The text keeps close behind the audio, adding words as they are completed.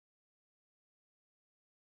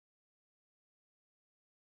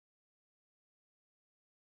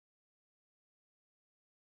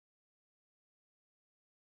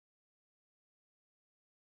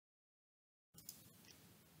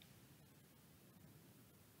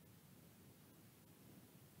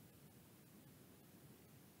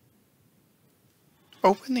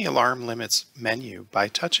Open the Alarm Limits menu by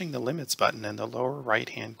touching the Limits button in the lower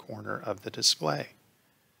right-hand corner of the display.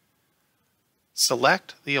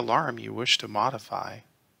 Select the alarm you wish to modify.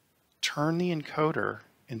 Turn the encoder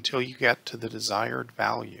until you get to the desired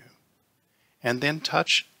value, and then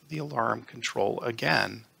touch the alarm control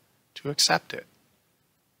again to accept it.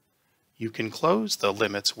 You can close the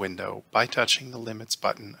Limits window by touching the Limits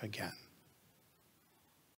button again.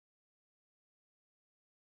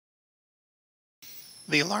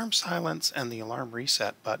 The Alarm Silence and the Alarm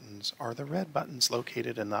Reset buttons are the red buttons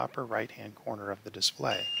located in the upper right-hand corner of the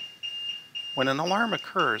display. When an alarm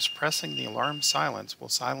occurs, pressing the Alarm Silence will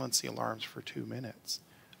silence the alarms for 2 minutes.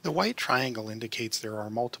 The white triangle indicates there are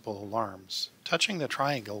multiple alarms. Touching the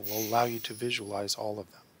triangle will allow you to visualize all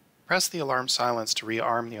of them. Press the Alarm Silence to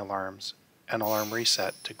rearm the alarms and Alarm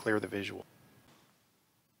Reset to clear the visual.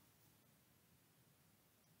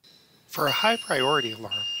 For a high priority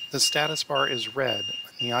alarm, the status bar is red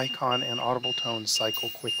and the icon and audible tones cycle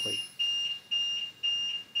quickly.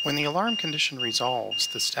 When the alarm condition resolves,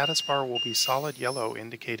 the status bar will be solid yellow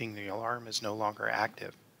indicating the alarm is no longer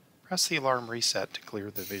active. Press the Alarm Reset to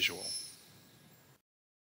clear the visual.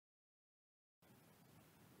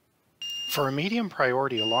 For a medium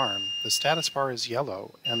priority alarm, the status bar is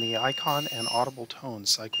yellow and the icon and audible tones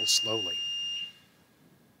cycle slowly.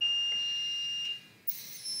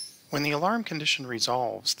 When the alarm condition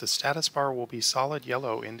resolves, the status bar will be solid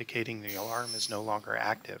yellow indicating the alarm is no longer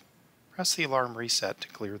active. Press the Alarm Reset to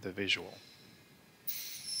clear the visual.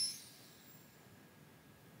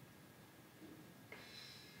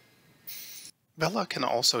 Vela can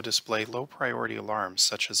also display low priority alarms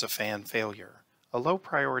such as a fan failure. A low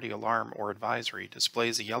priority alarm or advisory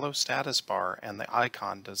displays a yellow status bar and the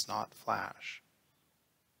icon does not flash.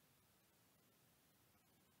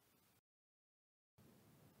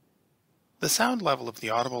 The sound level of the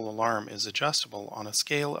audible alarm is adjustable on a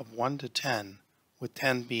scale of 1 to 10, with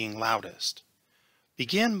 10 being loudest.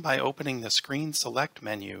 Begin by opening the Screen Select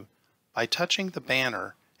menu by touching the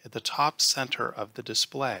banner at the top center of the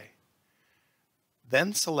display.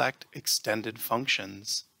 Then select Extended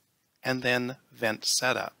Functions, and then Vent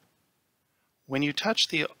Setup. When you touch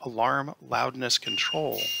the Alarm Loudness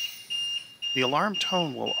control, the alarm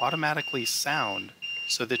tone will automatically sound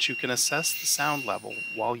so that you can assess the sound level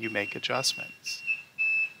while you make adjustments.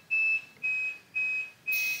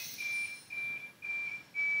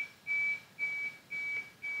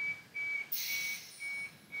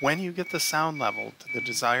 When you get the sound level to the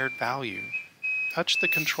desired value, touch the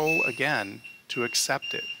control again to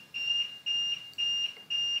accept it.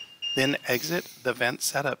 Then exit the Vent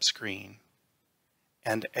Setup screen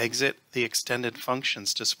and exit the Extended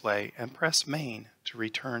Functions display and press Main to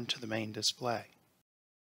return to the main display.